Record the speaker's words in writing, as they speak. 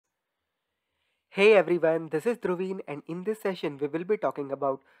Hey everyone, this is Dhruvin, and in this session we will be talking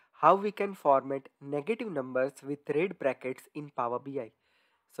about how we can format negative numbers with red brackets in Power BI.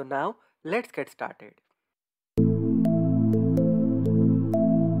 So now let's get started.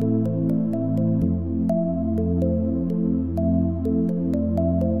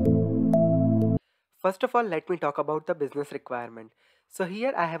 First of all, let me talk about the business requirement. So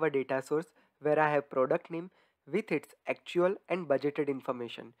here I have a data source where I have product name with its actual and budgeted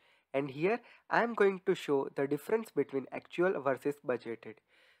information. And here I am going to show the difference between actual versus budgeted.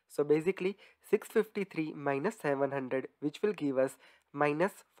 So basically 653 minus 700, which will give us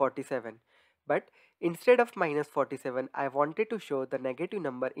minus 47. But instead of minus 47, I wanted to show the negative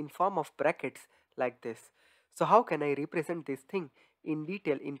number in form of brackets like this. So how can I represent this thing in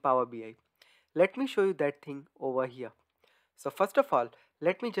detail in Power BI? Let me show you that thing over here. So first of all,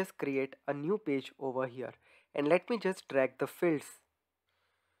 let me just create a new page over here and let me just drag the fields.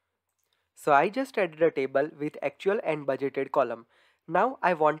 So I just added a table with actual and budgeted column. Now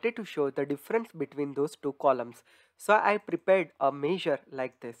I wanted to show the difference between those two columns. So I prepared a measure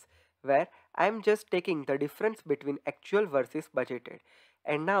like this where I am just taking the difference between actual versus budgeted.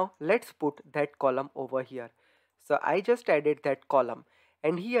 And now let's put that column over here. So I just added that column,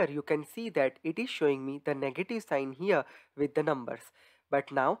 and here you can see that it is showing me the negative sign here with the numbers.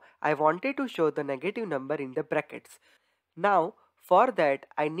 But now I wanted to show the negative number in the brackets. Now for that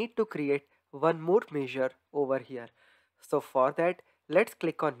I need to create one more measure over here. So for that, let's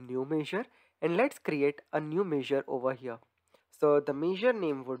click on new measure and let's create a new measure over here. So the measure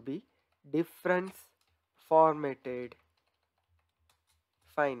name would be difference formatted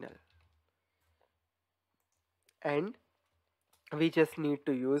final, and we just need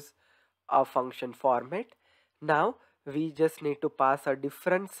to use a function format. Now we just need to pass a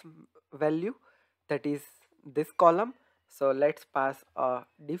difference value, that is this column. So let's pass a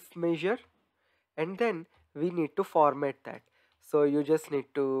diff measure, and then we need to format that. So you just need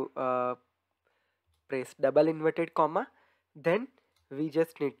to press double inverted comma, then we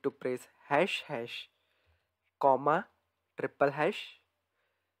just need to press hash hash comma triple hash,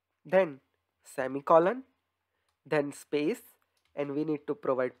 then semicolon, then space, and we need to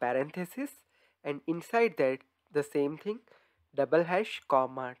provide parenthesis, and inside that the same thing, double hash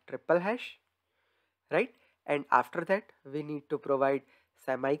comma triple hash, right? And after that we need to provide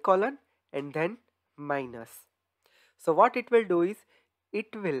semicolon and then minus. So what it will do is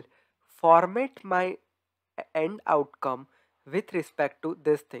it will format my end outcome with respect to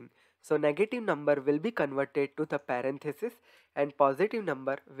this thing. So negative number will be converted to the parenthesis and positive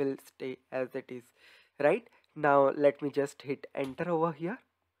number will stay as it is, right? Now let me just hit enter over here,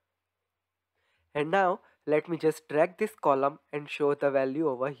 and now let me just drag this column and show the value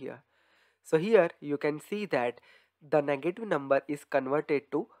over here. So here you can see that the negative number is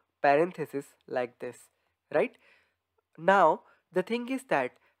converted to parenthesis like this, right? Now the thing is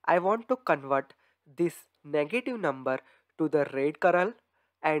that I want to convert this negative number to the red color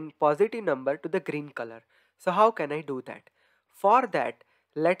and positive number to the green color. So how can I do that? For that,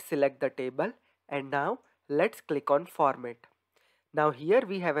 let's select the table, and now let's click on format. Now here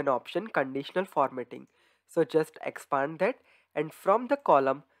we have an option conditional formatting. So just expand that, and from the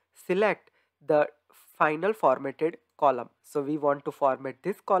column select the final formatted column. So we want to format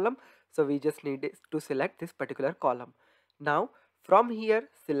this column, so we just need to select this particular column. Now from here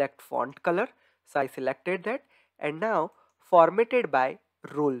select font color. So I selected that, and now formatted by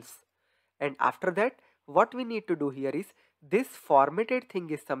rules. And after that, what we need to do here is this formatted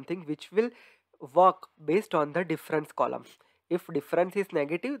thing is something which will work based on the difference column. If difference is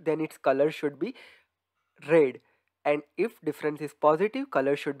negative, then its color should be red, and if difference is positive,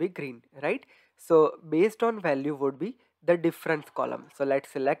 color should be green, right? So based on value would be the difference column. So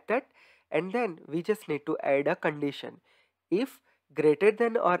let's select that, and then we just need to add a condition. If greater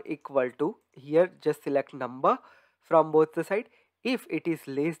than or equal to, here just select number from both the side. If it is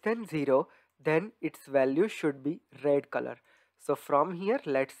less than 0, then its value should be red color. So from here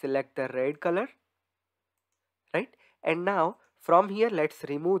let's select the red color, right? And now from here let's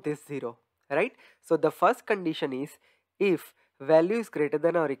remove this 0, right? So the first condition is if value is greater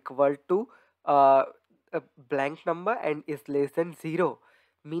than or equal to uh, a blank number and is less than 0,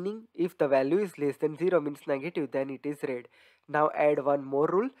 meaning if the value is less than 0 means negative, then it is red. Now add one more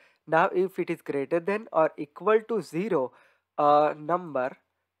rule. Now if it is greater than or equal to 0 number,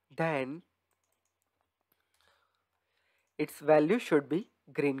 then its value should be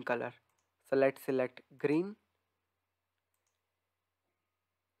green color. So let's select green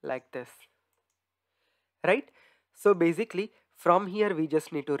like this, right? So basically from here we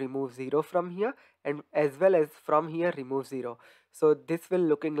just need to remove 0 from here, and as well as from here remove 0. So this will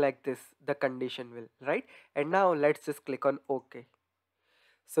looking like this, the condition will, right? And now let's just click on OK.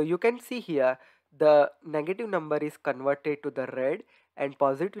 So you can see here the negative number is converted to the red and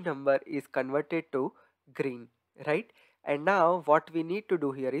positive number is converted to green, right? And now what we need to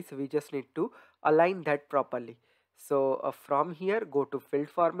do here is we just need to align that properly. So from here go to field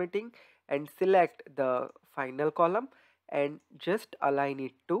formatting and select the final column and just align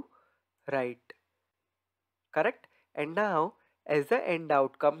it to right, correct? And now as the end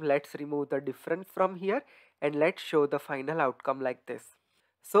outcome, let's remove the difference from here and let's show the final outcome like this.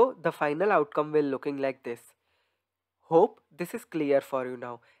 So the final outcome will looking like this. Hope this is clear for you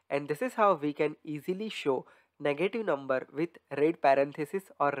now, and this is how we can easily show negative number with red parenthesis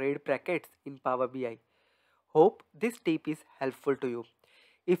or red brackets in Power BI. Hope this tip is helpful to you.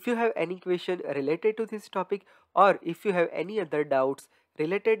 If you have any question related to this topic or if you have any other doubts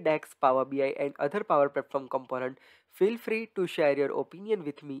related DAX, Power BI and other Power Platform component, feel free to share your opinion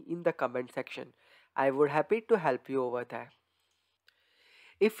with me in the comment section. I would happy to help you over there.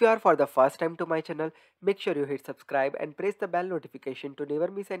 If you are for the first time to my channel, make sure you hit subscribe and press the bell notification to never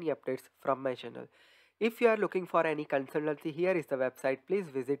miss any updates from my channel. If you are looking for any consultancy, here is the website. Please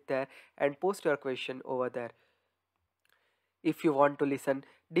visit there and post your question over there. If you want to listen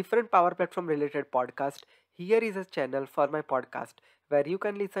different Power Platform related podcast, here is a channel for my podcast where you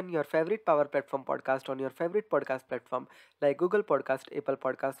can listen your favorite Power Platform podcast on your favorite podcast platform like Google Podcast, Apple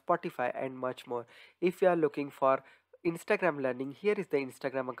Podcast, Spotify and much more. If you are looking for Instagram learning, here is the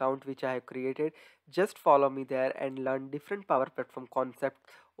Instagram account which I have created. Just follow me there and learn different Power Platform concepts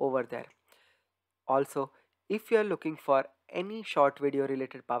over there. Also, if you are looking for any short video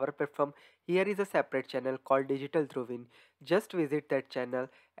related Power Platform, here is a separate channel called Digital Dhruvin. Just visit that channel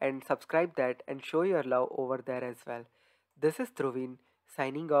and subscribe that and show your love over there as well. This is Dhruvin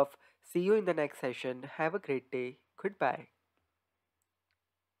signing off. See you in the next session. Have a great day. Goodbye.